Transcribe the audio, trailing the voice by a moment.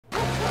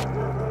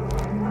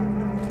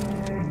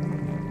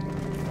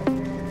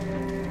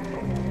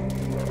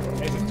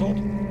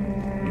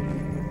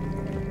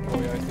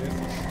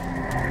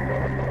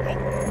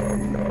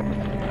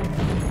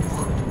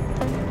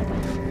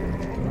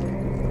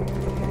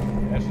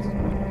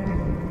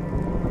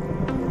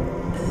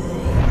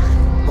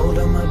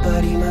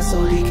my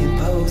soul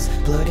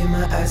decomposed. Blood in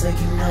my eyes like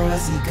you know I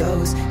see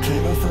ghosts.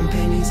 Came up from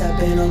pennies, I've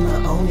been on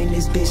my own. In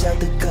this bitch out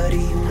the gutter,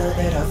 you know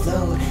that I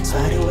flowed.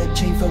 Spiderweb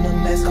chain from a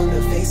mask on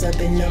the face. I've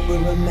been up but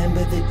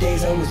remember the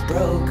days I was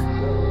broke.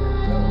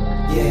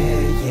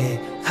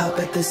 Yeah. Hop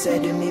at the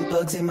sediment,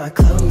 bugs in my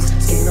clothes.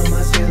 Skin on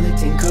my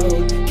skeleton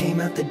cold.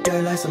 Came out the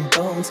dirt like some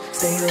bones.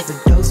 Stay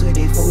overdosed with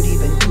it, fold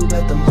even two,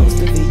 but the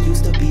most of it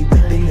used to be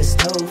ripping the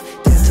stove.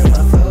 Death to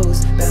my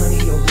foes,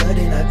 bounty your blood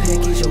and I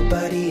package your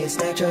body and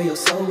snatch all your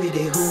soul with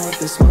it. Who wants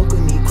to smoke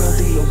with me? Crawl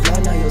through your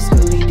blood, now your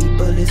scully, these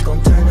bullets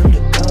gon' turn them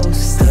to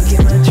ghosts. Stuck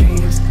in my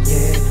dreams,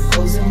 yeah.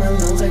 Holes in my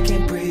lungs, I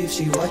can't breathe.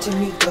 She watching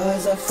me go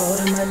as I fall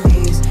to my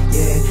knees,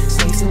 yeah.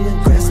 Snakes in the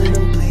grass, let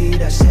them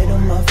bleed. I shed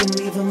them off and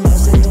leave them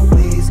lost in the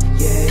weeds,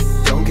 yeah.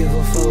 Don't give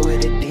a fuck where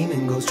the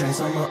demon goes.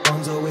 Trance on my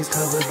arms, always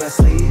covered by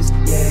sleeves,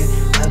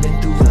 yeah. I've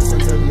been through rough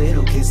since a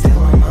little kid, still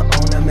on my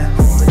own, I'm at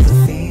home with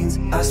the fiends.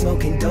 I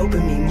smoking dope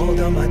in me, mold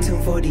on my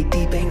 240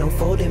 deep, ain't no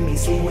folding me.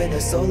 See where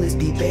the soul is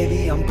be,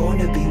 baby, I'm born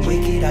to be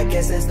wicked. I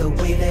guess that's the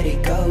way that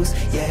it goes,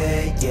 yeah.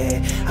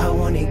 I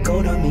wanted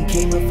gold on me,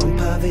 came up from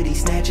poverty,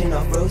 snatching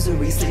off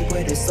rosaries. Sleep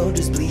where the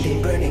soldiers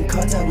bleeding, burning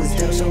cards I was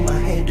dealt. Show my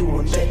hand to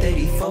him, bet that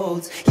he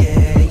folds,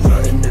 yeah.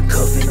 Running the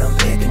coffin, I'm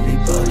packing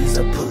their bodies.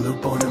 I pull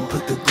up on him,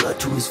 put the glove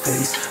to his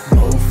face.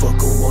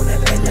 Motherfucker wanna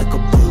act like a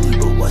bully,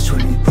 but watch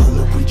when we pull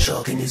up, we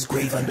chalk in his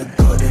grave. I'm the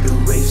god of the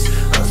race.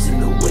 Us in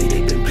the way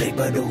they been played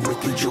by the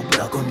wicked. Your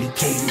block on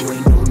decay, you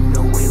ain't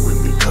no way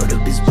with me. Cut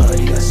up his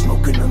body, I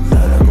smoking a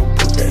lot, I gon'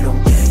 put that on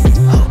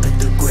game. Hop at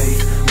the grave,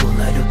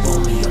 moonlight up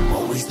on me, I'm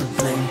always to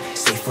blame.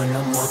 Safe when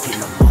I'm walking,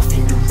 I'm off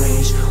in the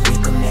range.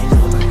 Wake him that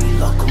armory,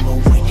 lock him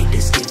away. They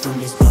escape from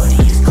his body,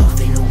 his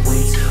coffin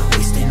awaits.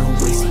 Wasting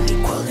away, see me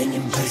crawling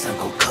in place. I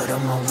go cut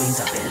on my wings,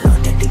 I've been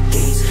locked at the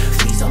gates.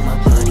 Freeze on my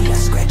body, I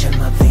scratch at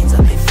my veins.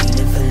 I've been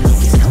feeling for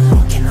longest, how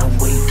long can I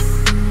wait?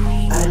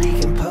 I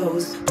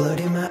decompose, blood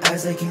in my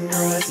eyes like you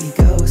know I see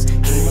ghosts.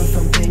 Came up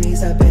from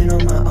pennies, I've been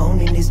on my own.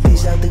 In this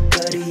bitch out the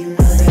gutter, you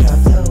know that I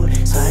flowed.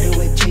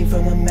 Spiderweb chain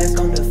from a mask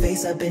on the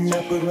face. I've been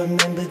up but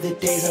remember the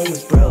days I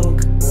was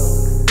broke.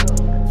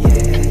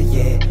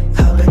 Yeah.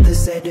 Hop at the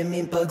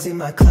sediment, bugs in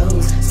my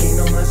clothes. Skin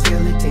on my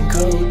skeleton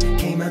cold.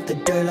 Came out the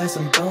dirt like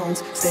some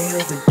bones. Stay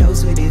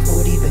overdosed with it,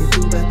 40 been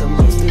through, but the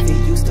most of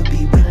it used to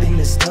be whipping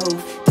the stove.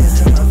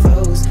 Death to my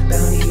foes,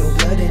 bounty your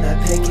blood and I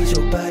package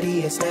your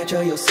body and snatch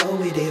all your soul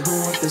with it. Who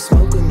wants to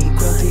smoke with me?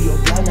 Crawl through your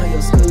blood, now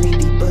your scully,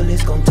 these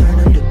bullets gon' turn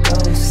them to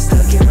ghosts.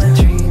 Stuck in my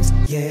dreams,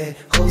 yeah.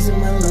 Holes in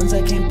my lungs,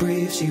 I can't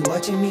breathe. She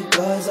watching me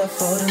go as I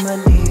fall to my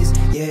knees,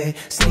 yeah.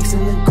 Snakes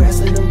in the grass,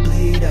 let them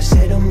bleed. I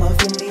shed them off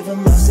and leave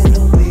them lost in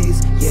the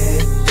weeds, yeah.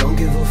 Don't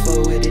give a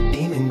fuck where the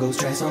demon goes.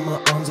 Trance on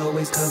my arms,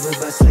 always covered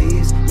by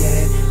sleeves,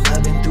 yeah.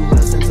 I've been through